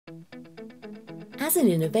As an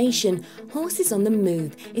innovation, Horses on the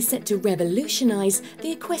Move is set to revolutionise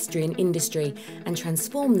the equestrian industry and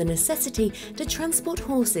transform the necessity to transport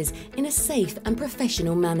horses in a safe and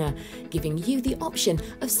professional manner, giving you the option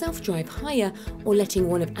of self-drive hire or letting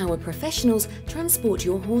one of our professionals transport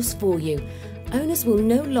your horse for you. Owners will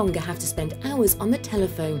no longer have to spend hours on the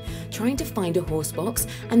telephone trying to find a horse box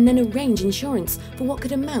and then arrange insurance for what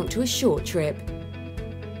could amount to a short trip.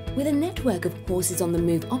 With a network of Horses on the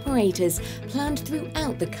Move operators planned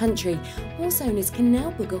throughout the country, horse owners can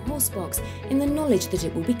now book a horse box in the knowledge that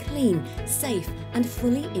it will be clean, safe and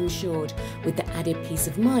fully insured, with the added peace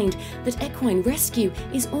of mind that equine rescue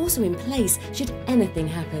is also in place should anything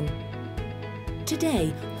happen.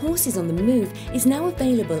 Today, Horses on the Move is now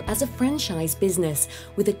available as a franchise business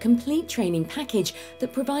with a complete training package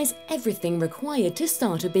that provides everything required to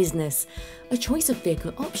start a business. A choice of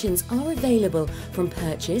vehicle options are available from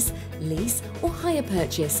purchase, lease or hire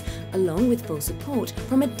purchase, along with full support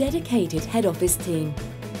from a dedicated head office team.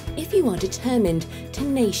 If you are determined,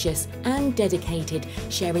 tenacious and dedicated,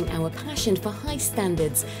 sharing our passion for high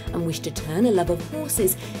standards and wish to turn a love of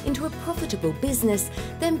horses into a profitable business,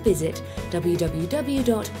 then visit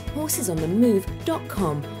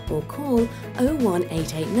www.horsesonthemove.com or call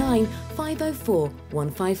 01889 504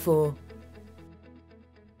 154.